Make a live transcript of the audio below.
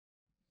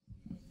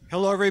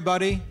Hello,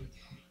 everybody.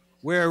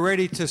 We're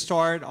ready to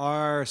start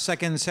our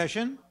second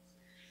session.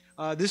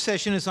 This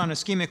session is on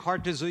ischemic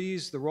heart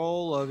disease, the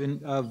role of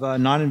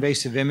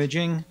non-invasive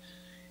imaging.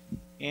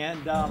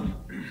 And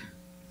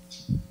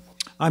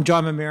I'm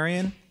John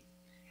Mahmarian,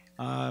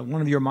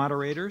 one of your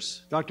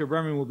moderators. Dr.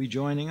 Bremen will be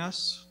joining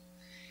us.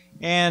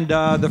 And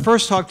the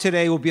first talk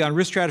today will be on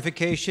risk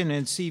stratification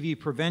and CV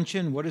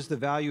prevention. What is the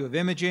value of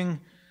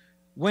imaging?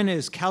 When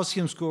is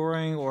calcium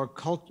scoring or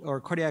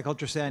cardiac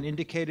ultrasound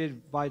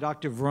indicated? By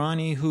Dr.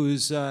 VIRANI,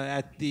 who's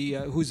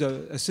who's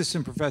an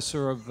assistant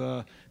professor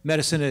of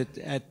medicine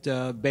at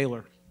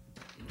Baylor.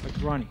 Dr.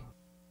 VIRANI.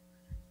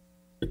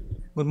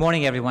 Good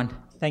morning, everyone.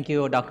 Thank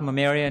you, Dr.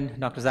 Mahmarian,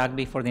 Dr.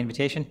 Zoghbi, for the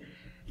invitation.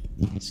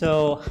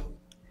 So,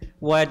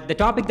 the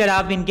topic that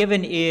I've been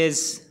given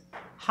is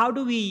how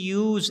do we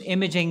use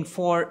imaging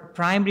for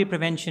primary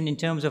prevention in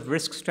terms of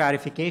risk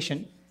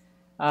stratification?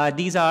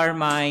 These are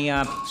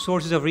my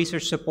sources of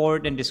research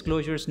support and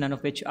disclosures, none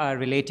of which are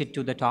related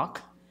to the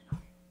talk.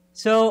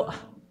 So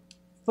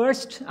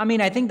first,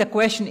 I think the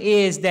question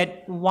is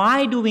that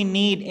why do we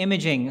need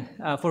imaging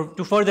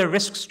to further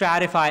risk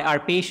stratify our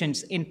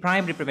patients in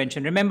primary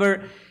prevention?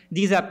 Remember,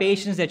 these are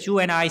patients that you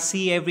and I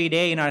see every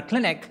day in our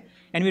clinic,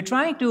 and we're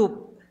trying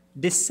to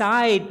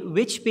decide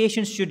which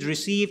patients should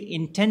receive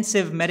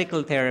intensive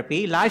medical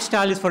therapy.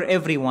 Lifestyle is for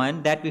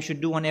everyone, that we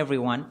should do on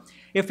everyone.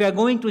 If we are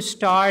going to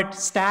start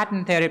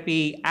statin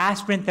therapy,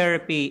 aspirin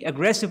therapy,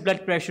 aggressive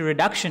blood pressure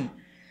reduction,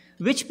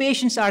 which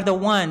patients are the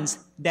ones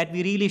that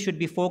we really should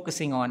be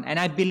focusing on? And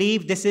I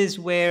believe this is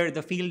where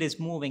the field is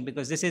moving,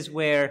 because this is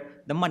where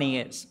the money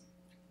is.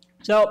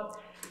 So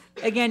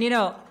again,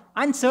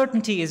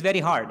 uncertainty is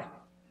very hard.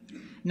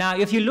 Now,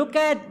 if you look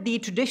at the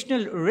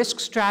traditional risk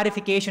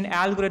stratification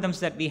algorithms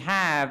that we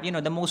have,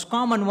 the most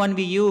common one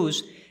we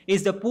use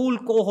is the pool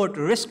cohort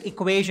risk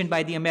equation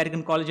by the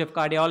American College of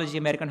Cardiology,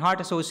 American Heart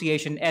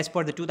Association, as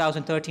per the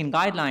 2013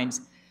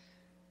 guidelines.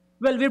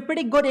 Well, we're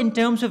pretty good in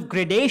terms of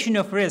gradation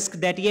of risk,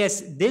 that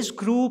yes, this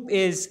group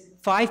is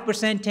 5%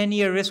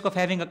 10-year risk of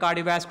having a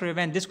cardiovascular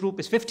event, this group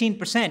is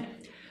 15%.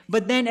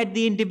 But then at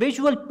the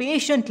individual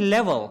patient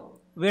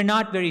level, we're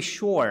not very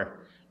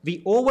sure.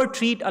 We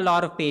overtreat a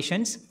lot of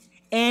patients,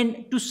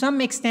 and to some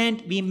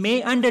extent, we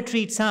may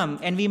undertreat some,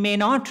 and we may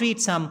not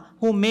treat some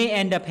who may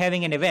end up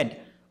having an event.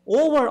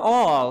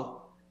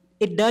 Overall,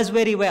 it does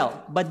very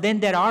well, but then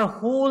there are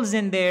holes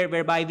in there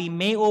whereby we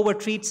may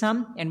overtreat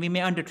some and we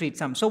may undertreat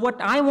some. So what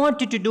I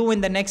wanted to do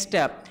in the next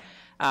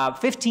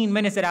 15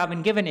 minutes that I've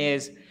been given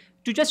is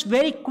to just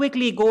very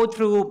quickly go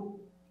through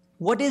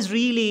what is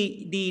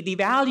really the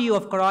value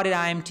of carotid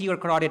IMT or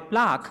carotid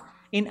plaque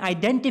in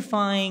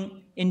identifying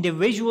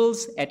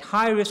individuals at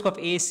high risk of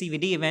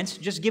ASCVD events.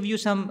 Just give you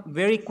some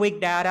very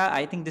quick data.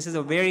 I think this is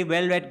a very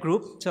well-read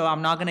group, so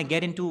I'm not going to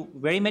get into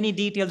very many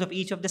details of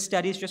each of the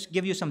studies, just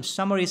give you some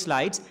summary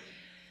slides.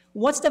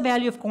 What's the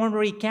value of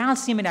coronary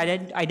calcium in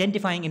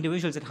identifying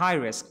individuals at high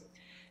risk?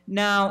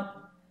 Now,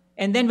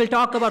 and then we'll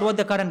talk about what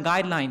the current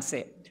guidelines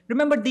say.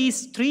 Remember,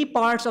 these three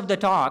parts of the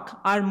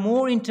talk are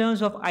more in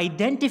terms of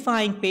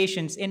identifying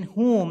patients in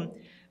whom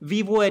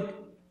we would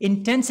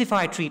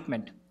intensify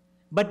treatment.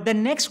 But the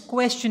next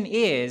question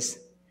is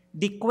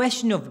the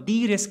question of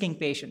de-risking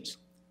patients.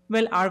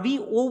 Well, are we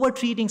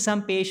over-treating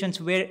some patients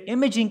where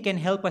imaging can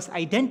help us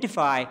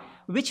identify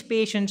which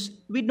patients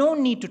we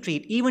don't need to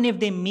treat, even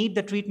if they meet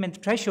the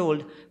treatment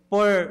threshold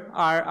for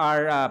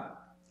our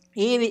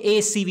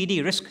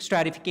ASCVD risk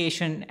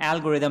stratification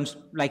algorithms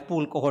like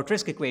pool cohort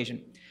risk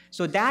equation?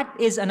 So that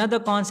is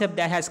another concept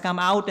that has come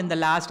out in the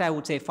last, I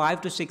would say,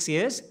 5 to 6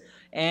 years.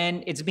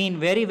 And it's been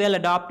very well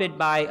adopted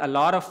by a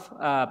lot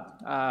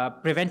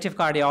of preventive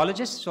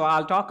cardiologists, so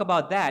I'll talk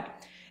about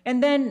that.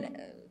 And then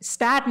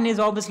statin is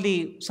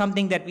obviously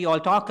something that we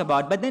all talk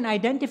about, but then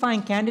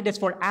identifying candidates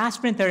for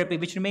aspirin therapy,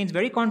 which remains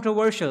very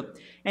controversial,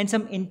 and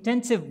some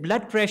intensive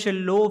blood pressure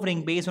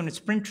lowering based on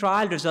sprint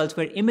trial results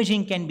where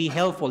imaging can be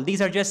helpful.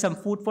 These are just some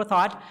food for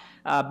thought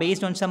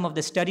based on some of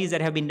the studies that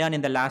have been done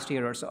in the last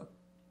year or so.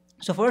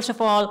 So first of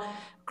all,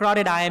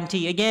 carotid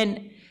IMT.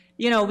 Again,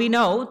 we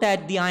know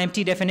that the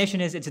IMT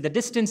definition is it's the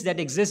distance that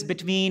exists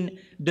between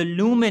the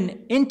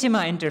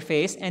lumen-intima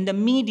interface and the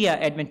media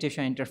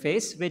adventitia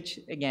interface, which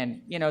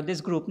again,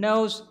 this group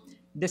knows.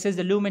 This is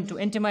the lumen to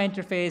intima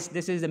interface.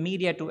 This is the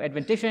media to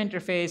adventitia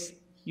interface.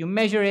 You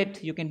measure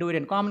it. You can do it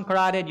in common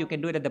carotid. You can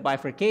do it at the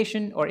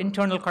bifurcation or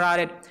internal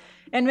carotid.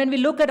 And when we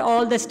look at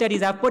all the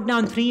studies, I've put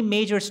down 3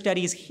 major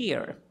studies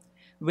here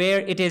where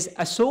it is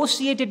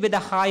associated with a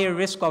higher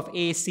risk of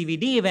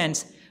ASCVD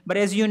events. But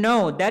as you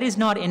know, that is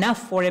not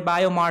enough for a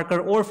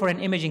biomarker or for an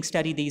imaging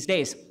study these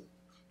days.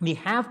 We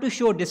have to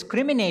show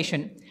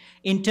discrimination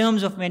in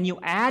terms of when you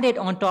add it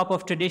on top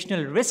of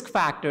traditional risk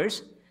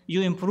factors,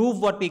 you improve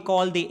what we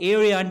call the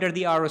area under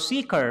the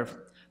ROC curve.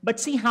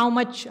 But see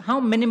how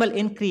minimal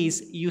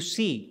increase you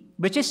see,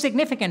 which is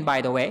significant,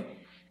 by the way.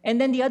 And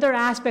then the other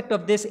aspect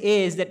of this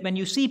is that when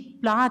you see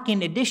plaque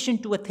in addition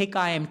to a thick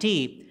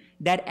IMT,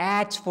 that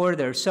adds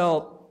further.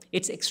 So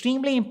it's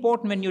extremely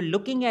important when you're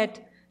looking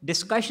at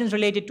discussions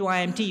related to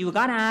IMT, you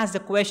got to ask the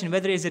question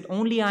whether is it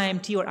only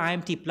IMT or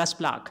IMT plus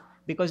plaque.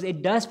 because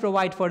it does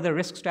provide further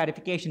risk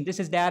stratification. This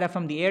is data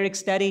from the ERIC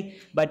study,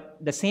 but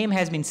the same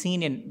has been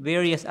seen in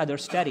various other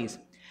studies.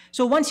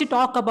 So once you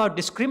talk about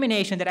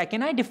discrimination, that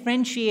can I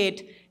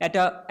differentiate at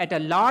a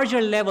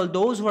larger level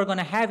those who are going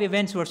to have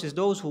events versus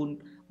those who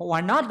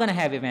are not going to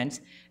have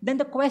events, then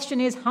the question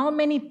is, how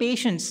many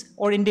patients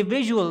or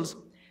individuals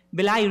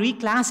will I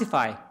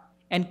reclassify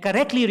and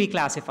correctly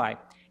reclassify?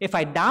 If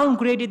I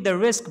downgraded the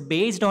risk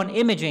based on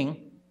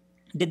imaging,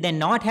 did they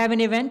not have an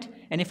event?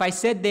 And if I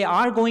said they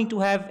are going to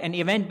have an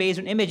event based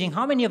on imaging,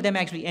 how many of them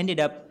actually ended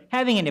up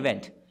having an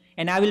event?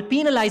 And I will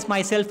penalize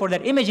myself for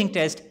that imaging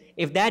test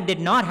if that did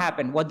not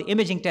happen, what the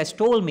imaging test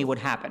told me would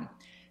happen.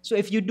 So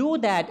if you do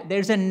that,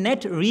 there's a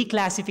net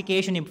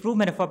reclassification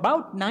improvement of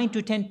about 9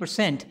 to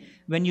 10%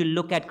 when you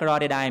look at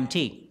carotid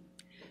IMT.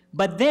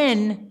 But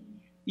then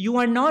you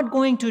are not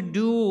going to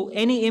do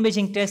any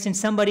imaging test in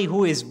somebody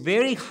who is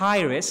very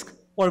high risk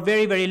or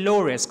very, very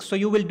low risk. So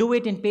you will do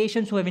it in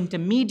patients who have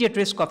intermediate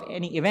risk of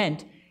any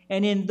event.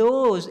 And in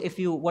those,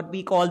 what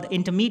we call the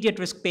intermediate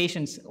risk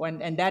patients,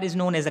 and that is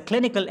known as a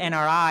clinical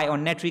NRI or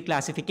net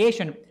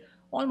reclassification,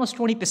 almost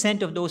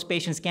 20% of those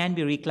patients can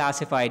be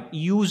reclassified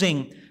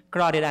using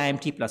carotid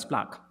IMT plus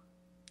plaque.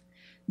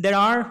 There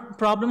are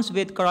problems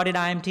with carotid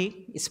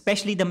IMT,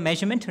 especially the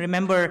measurement.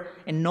 Remember,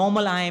 a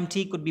normal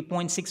IMT could be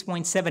 0.6,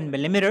 0.7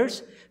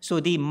 millimeters.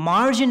 So the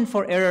margin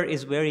for error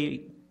is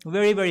very,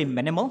 very, very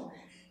minimal.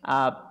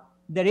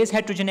 There is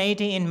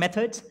heterogeneity in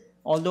methods,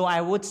 although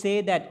I would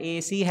say that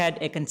AAC had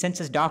a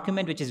consensus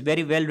document which is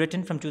very well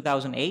written from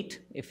 2008.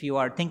 If you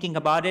are thinking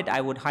about it,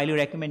 I would highly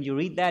recommend you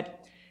read that.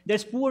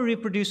 There's poor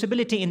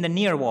reproducibility in the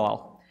near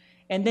wall.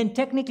 And then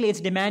technically it's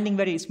demanding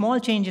very small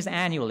changes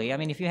annually. I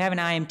mean, if you have an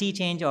IMT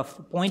change of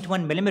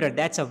 0.1 millimeter,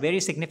 that's a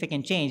very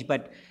significant change,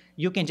 but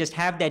you can just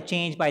have that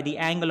change by the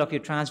angle of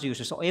your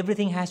transducer. So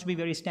everything has to be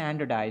very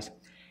standardized.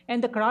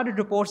 And the carotid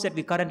reports that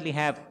we currently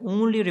have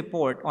only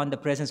report on the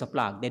presence of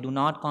plaque. They do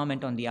not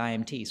comment on the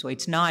IMT. So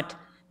it's not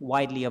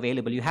widely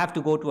available. You have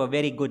to go to a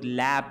very good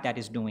lab that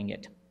is doing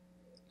it.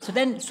 So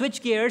then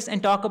switch gears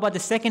and talk about the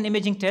second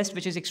imaging test,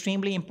 which is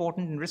extremely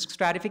important in risk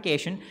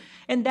stratification,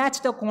 and that's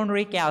the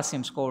coronary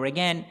calcium score.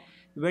 Again,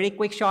 very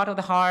quick shot of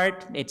the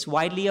heart. It's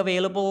widely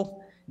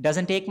available,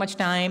 doesn't take much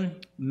time,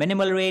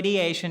 minimal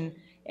radiation,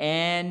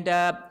 and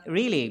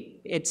really,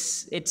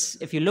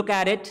 if you look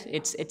at it,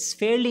 it's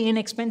fairly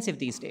inexpensive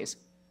these days.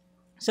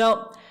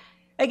 So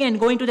again,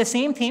 going to the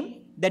same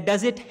theme, that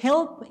does it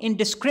help in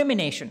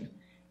discrimination?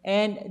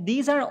 And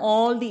these are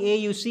all the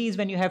AUCs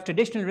when you have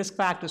traditional risk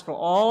factors for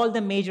all the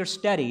major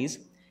studies.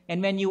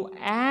 And when you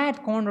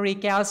add coronary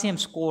calcium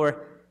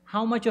score,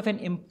 how much of an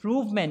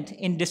improvement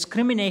in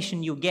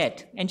discrimination you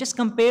get. And just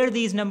compare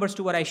these numbers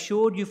to what I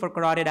showed you for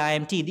carotid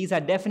IMT. These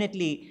are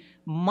definitely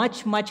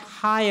much, much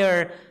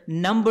higher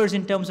numbers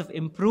in terms of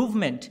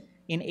improvement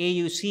in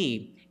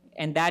AUC.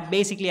 And that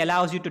basically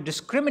allows you to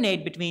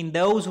discriminate between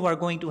those who are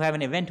going to have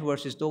an event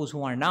versus those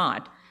who are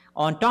not,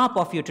 on top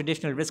of your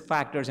traditional risk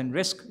factors and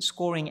risk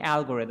scoring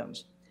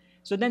algorithms.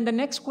 So then the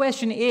next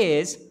question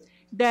is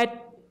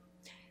that,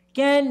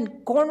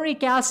 can coronary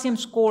calcium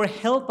score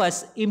help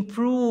us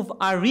improve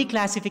our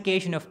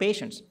reclassification of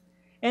patients?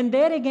 And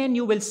there again,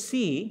 you will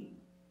see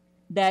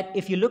that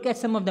if you look at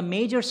some of the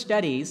major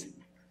studies,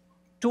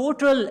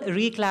 total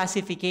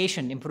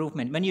reclassification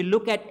improvement, when you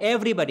look at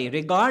everybody,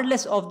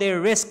 regardless of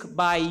their risk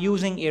by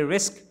using a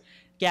risk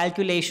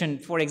calculation,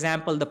 for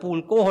example, the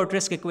pooled cohort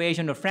risk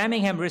equation or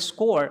Framingham risk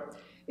score,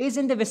 is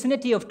in the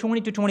vicinity of 20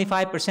 to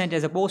 25%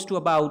 as opposed to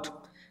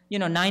about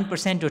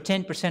 9% or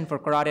 10% for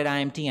carotid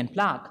IMT and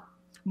plaque.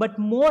 But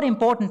more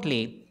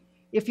importantly,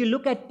 if you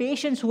look at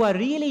patients who are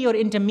really your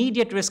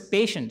intermediate risk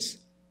patients,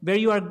 where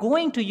you are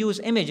going to use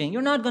imaging,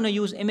 you're not going to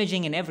use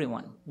imaging in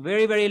everyone.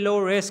 Very, very low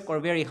risk or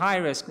very high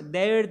risk,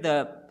 there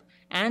the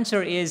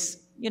answer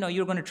is,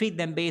 you're going to treat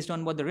them based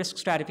on what the risk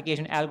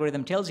stratification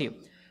algorithm tells you.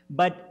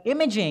 But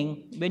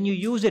imaging, when you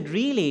use it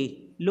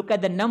really, look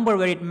at the number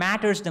where it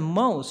matters the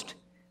most,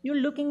 you're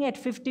looking at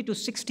 50 to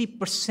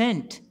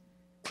 60%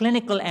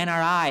 clinical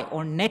NRI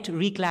or net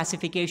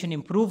reclassification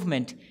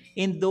improvement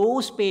in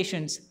those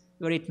patients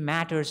where it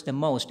matters the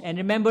most. And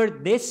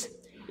remember, this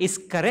is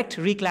correct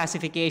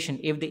reclassification.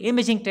 If the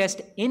imaging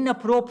test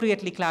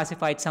inappropriately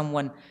classified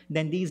someone,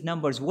 then these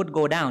numbers would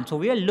go down. So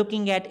we are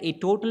looking at a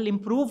total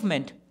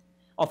improvement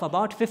of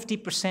about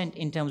 50%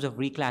 in terms of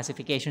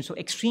reclassification. So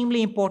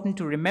extremely important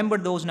to remember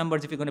those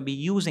numbers if you're going to be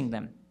using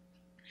them.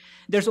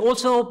 There's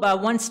also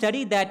one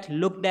study that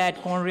looked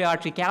at coronary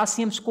artery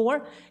calcium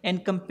score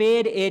and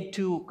compared it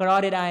to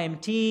carotid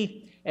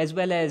IMT, as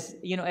well as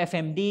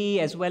FMD,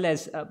 as well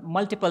as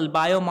multiple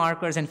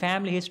biomarkers and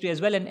family history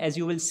as well. And as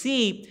you will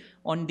see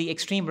on the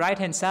extreme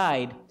right-hand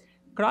side,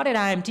 carotid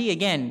IMT,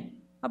 again,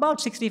 about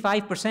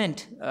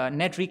 65%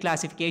 net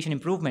reclassification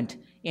improvement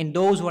in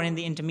those who are in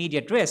the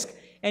intermediate risk.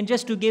 And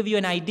just to give you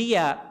an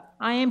idea,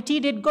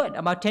 IMT did good,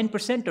 about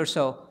 10% or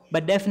so,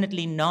 but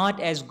definitely not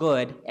as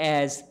good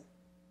as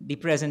the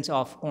presence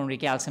of coronary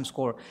calcium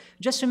score.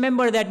 Just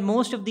remember that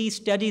most of these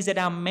studies that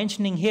I'm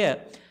mentioning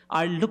here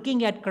are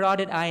looking at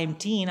carotid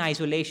IMT in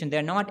isolation.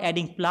 They're not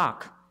adding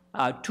plaque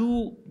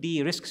to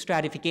the risk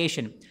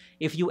stratification.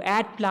 If you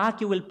add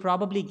plaque, you will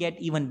probably get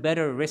even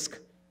better risk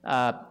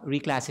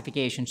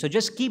reclassification. So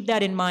just keep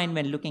that in mind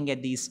when looking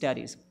at these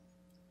studies.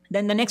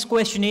 Then the next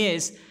question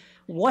is,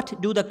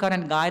 what do the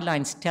current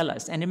guidelines tell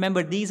us? And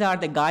remember, these are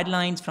the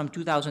guidelines from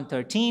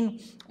 2013.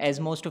 As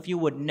most of you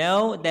would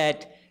know,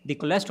 that the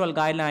cholesterol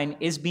guideline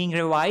is being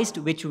revised,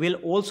 which will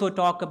also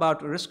talk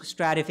about risk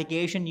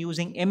stratification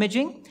using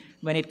imaging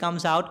when it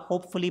comes out,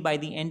 hopefully by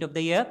the end of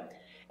the year.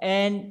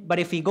 But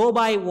if we go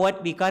by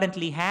what we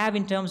currently have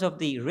in terms of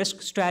the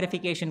risk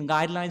stratification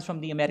guidelines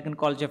from the American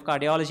College of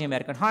Cardiology,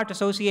 American Heart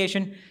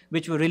Association,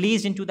 which were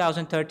released in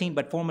 2013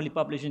 but formally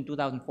published in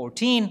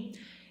 2014,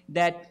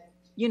 that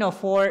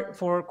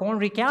for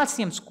coronary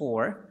calcium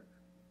score,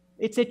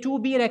 it's a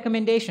 2B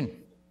recommendation,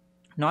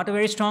 not a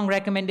very strong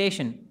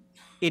recommendation.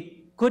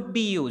 It could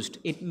be used.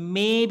 It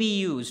may be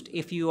used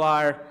if you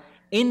are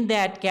in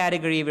that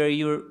category where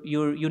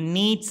you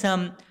need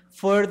some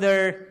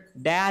further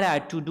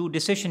data to do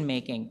decision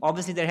making.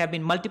 Obviously, there have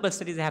been multiple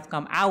studies that have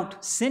come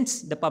out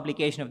since the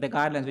publication of the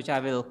guidelines, which I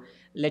will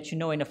let you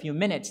know in a few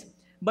minutes.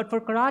 But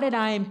for carotid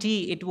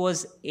IMT, it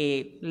was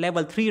a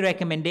level 3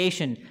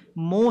 recommendation,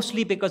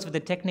 mostly because of the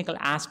technical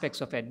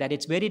aspects of it, that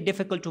it's very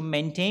difficult to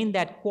maintain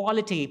that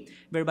quality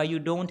whereby you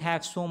don't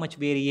have so much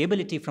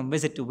variability from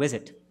visit to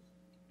visit.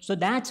 So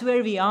that's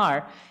where we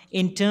are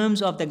in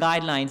terms of the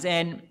guidelines.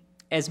 And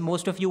as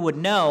most of you would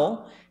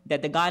know,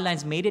 that the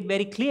guidelines made it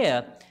very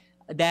clear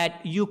that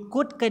you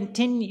could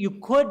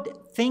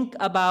think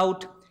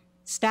about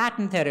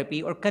statin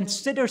therapy or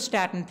consider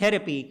statin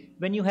therapy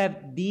when you have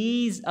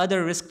these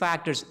other risk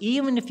factors,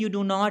 even if you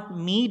do not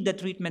meet the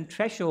treatment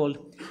threshold,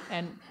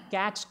 and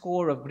CAT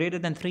score of greater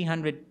than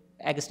 300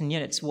 Agatston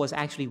units was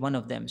actually one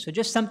of them. So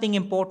just something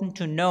important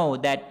to know,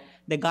 that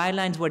the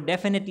guidelines were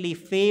definitely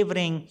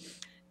favoring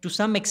to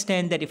some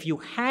extent that if you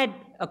had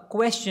a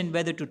question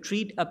whether to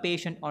treat a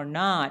patient or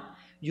not,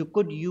 you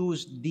could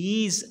use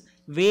these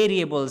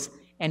variables,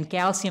 and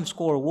calcium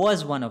score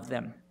was one of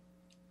them.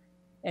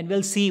 And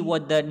we'll see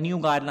what the new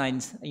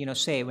guidelines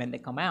say when they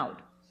come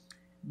out.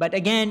 But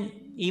again,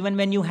 even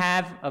when you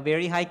have a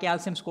very high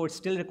calcium score, it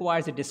still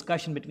requires a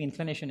discussion between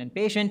clinician and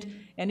patient,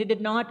 and it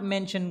did not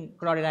mention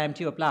carotid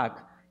IMT or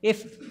plaque.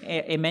 If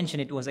a mention,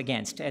 it was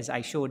against. As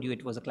I showed you,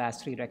 it was a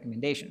class 3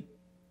 recommendation.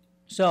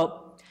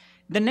 So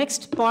the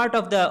next part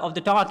of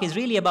the talk is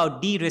really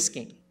about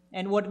de-risking.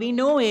 And what we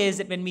know is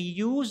that when we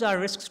use our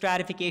risk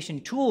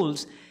stratification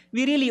tools,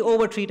 we really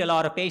overtreat a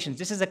lot of patients.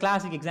 This is a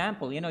classic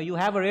example. You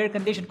have a rare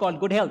condition called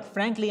good health.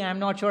 Frankly, I'm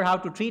not sure how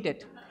to treat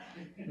it.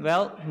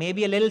 Well,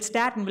 maybe a little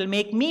statin will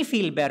make me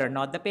feel better,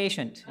 not the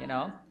patient,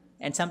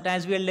 And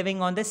sometimes we are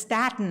living on the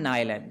statin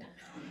island.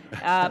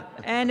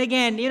 And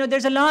again,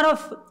 there's a lot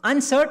of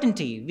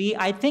uncertainty.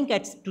 I think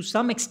to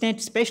some extent,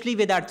 especially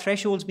with our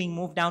thresholds being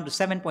moved down to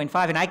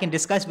 7.5, and I can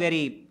discuss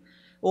very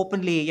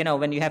openly,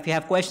 when you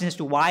have questions as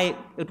to why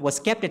it was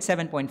kept at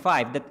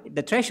 7.5.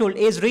 The threshold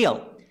is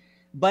real.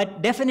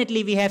 But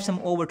definitely we have some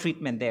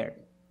overtreatment there.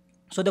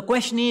 So the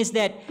question is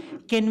that,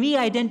 can we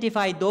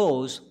identify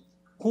those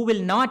who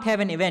will not have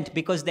an event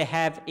because they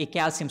have a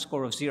calcium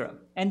score of 0?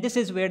 And this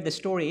is where the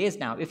story is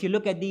now. If you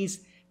look at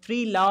these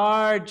 3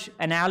 large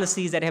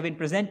analyses that have been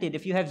presented,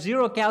 if you have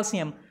 0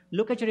 calcium,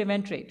 look at your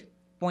event rate.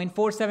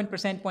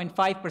 0.47%,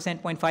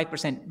 0.5%,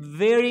 0.5%.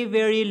 Very,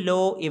 very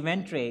low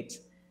event rates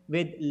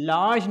with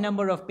large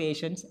number of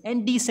patients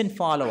and decent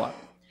follow-up.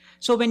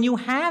 So when you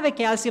have a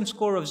calcium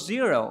score of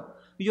 0,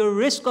 your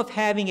risk of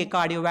having a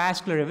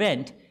cardiovascular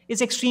event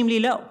is extremely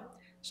low.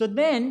 So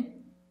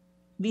then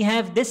we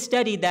have this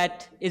study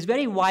that is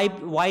very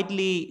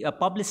widely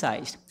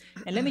publicized.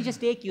 And let me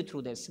just take you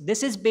through this.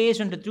 This is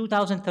based on the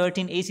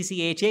 2013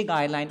 ACC-AHA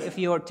guideline. If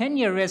your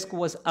 10-year risk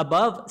was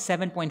above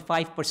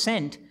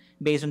 7.5%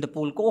 based on the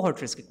pooled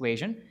cohort risk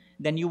equation,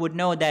 then you would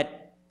know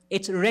that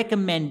it's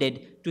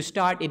recommended to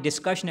start a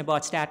discussion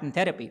about statin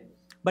therapy.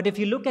 But if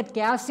you look at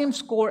calcium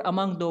score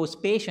among those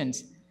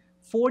patients,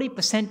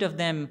 40% of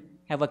them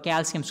have a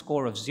calcium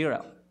score of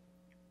 0.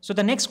 So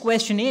the next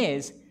question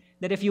is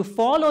that if you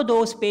follow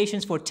those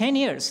patients for 10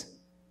 years,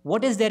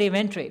 what is their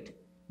event rate?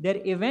 Their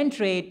event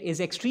rate is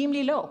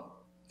extremely low,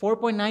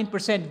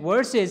 4.9%,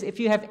 versus if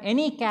you have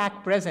any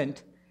CAC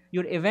present,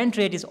 your event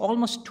rate is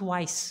almost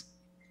twice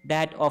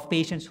that of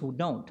patients who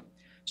don't.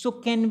 So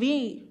can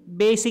we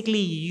basically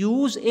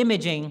use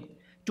imaging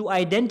to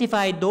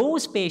identify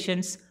those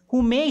patients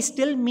who may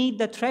still meet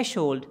the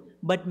threshold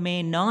but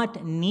may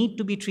not need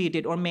to be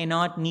treated or may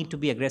not need to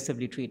be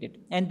aggressively treated?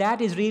 And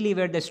that is really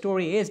where the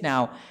story is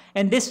now.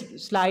 And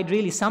this slide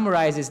really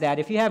summarizes that.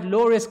 If you have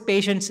low-risk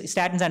patients,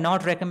 statins are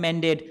not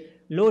recommended.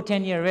 Low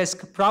 10-year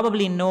risk,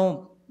 probably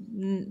no,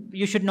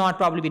 you should not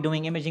probably be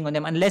doing imaging on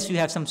them unless you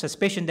have some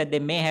suspicion that they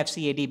may have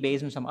CAD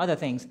based on some other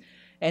things.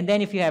 And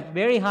then if you have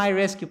very high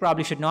risk, you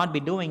probably should not be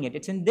doing it.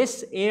 It's in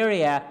this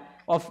area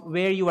of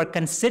where you are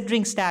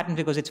considering statins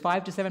because it's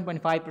 5 to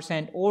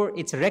 7.5% or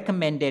it's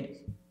recommended.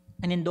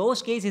 And in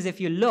those cases, if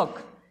you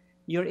look,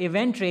 your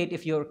event rate,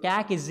 if your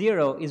CAC is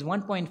 0, is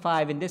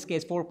 1.5, in this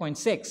case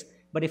 4.6.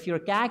 But if your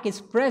CAC is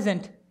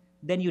present,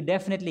 then you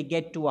definitely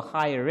get to a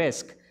higher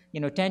risk.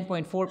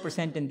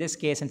 10.4% in this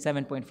case and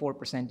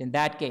 7.4% in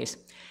that case.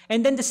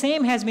 And then the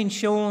same has been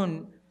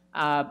shown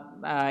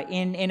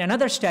in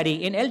another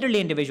study in elderly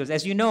individuals.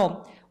 As you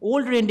know,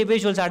 older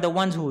individuals are the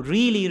ones who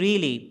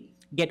really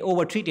get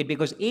overtreated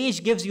because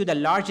age gives you the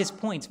largest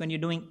points when you're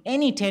doing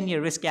any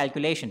 10-year risk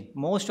calculation.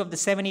 Most of the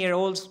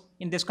 70-year-olds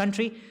in this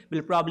country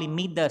will probably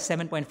meet the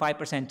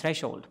 7.5%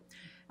 threshold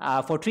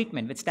for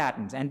treatment with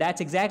statins. And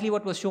that's exactly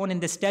what was shown in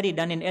this study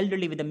done in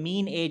elderly with a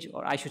mean age,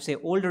 or I should say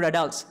older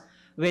adults,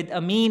 with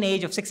a mean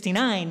age of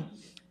 69,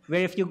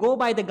 where if you go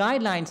by the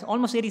guidelines,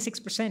 almost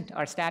 86%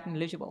 are statin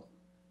eligible.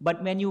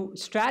 But when you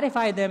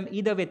stratify them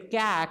either with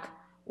CAC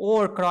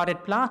or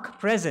carotid plaque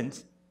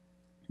presence,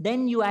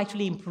 then you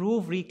actually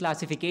improve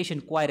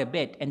reclassification quite a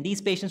bit. And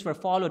these patients were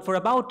followed for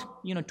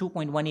about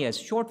 2.1 years,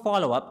 short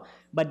follow-up,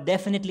 but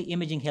definitely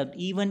imaging helped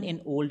even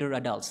in older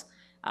adults.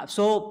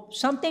 So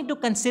something to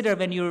consider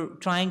when you're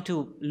trying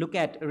to look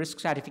at risk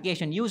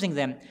stratification using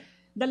them.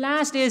 The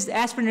last is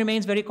aspirin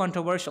remains very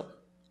controversial.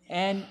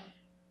 And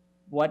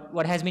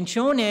what has been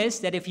shown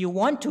is that if you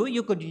want to,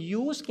 you could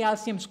use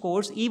calcium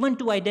scores even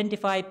to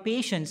identify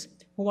patients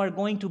who are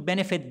going to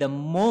benefit the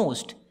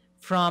most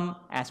from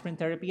aspirin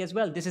therapy as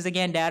well. This is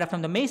again data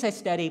from the MESA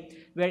study,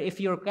 where if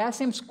your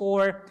calcium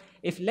score,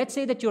 if let's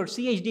say that your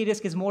CHD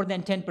risk is more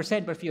than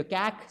 10%, but if your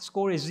CAC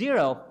score is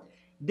 0,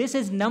 this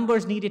is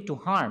numbers needed to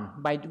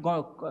harm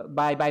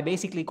by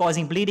basically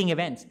causing bleeding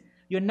events.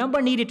 Your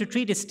number needed to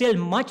treat is still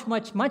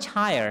much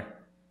higher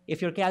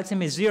if your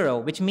calcium is 0,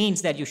 which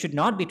means that you should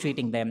not be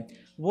treating them,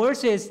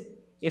 versus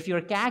if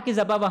your CAC is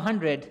above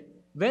 100,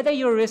 whether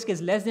your risk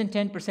is less than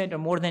 10% or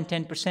more than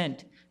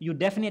 10%, you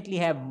definitely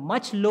have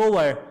much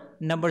lower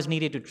numbers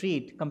needed to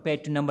treat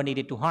compared to number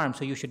needed to harm,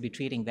 so you should be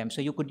treating them.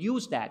 So you could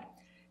use that.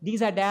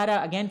 These are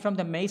data, again, from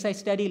the MESA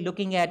study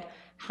looking at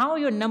how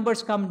your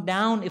numbers come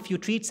down if you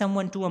treat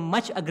someone to a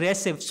much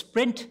aggressive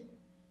sprint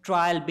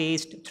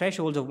trial-based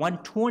thresholds of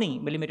 120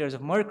 millimeters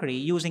of mercury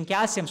using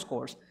calcium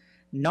scores.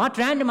 Not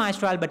randomized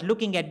trial, but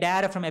looking at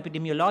data from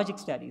epidemiologic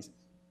studies.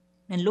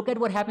 And look at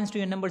what happens to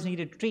your numbers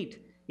needed to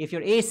treat. If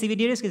your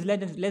ASCVD risk is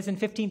less than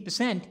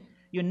 15%,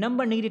 your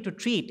number needed to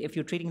treat, if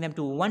you're treating them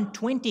to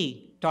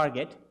 120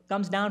 target,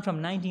 comes down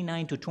from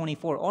 99 to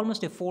 24,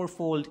 almost a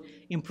 4-fold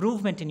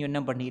improvement in your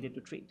number needed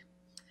to treat.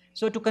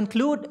 So to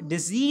conclude,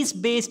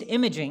 disease-based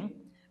imaging,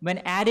 when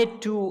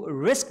added to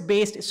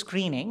risk-based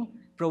screening,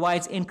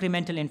 provides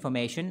incremental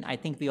information. I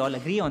think we all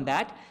agree on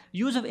that.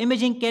 Use of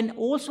imaging can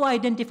also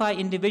identify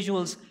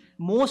individuals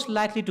most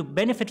likely to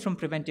benefit from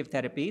preventive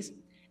therapies.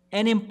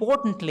 And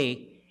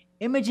importantly,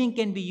 imaging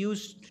can be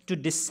used to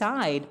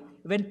decide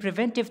when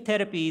preventive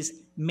therapies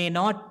may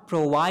not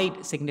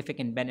provide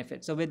significant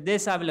benefit. So with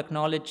this, I will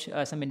acknowledge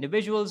some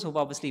individuals who've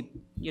obviously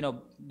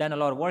done a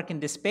lot of work in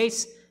this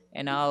space,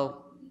 and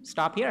I'll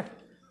stop here.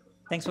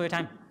 Thanks for your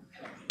time.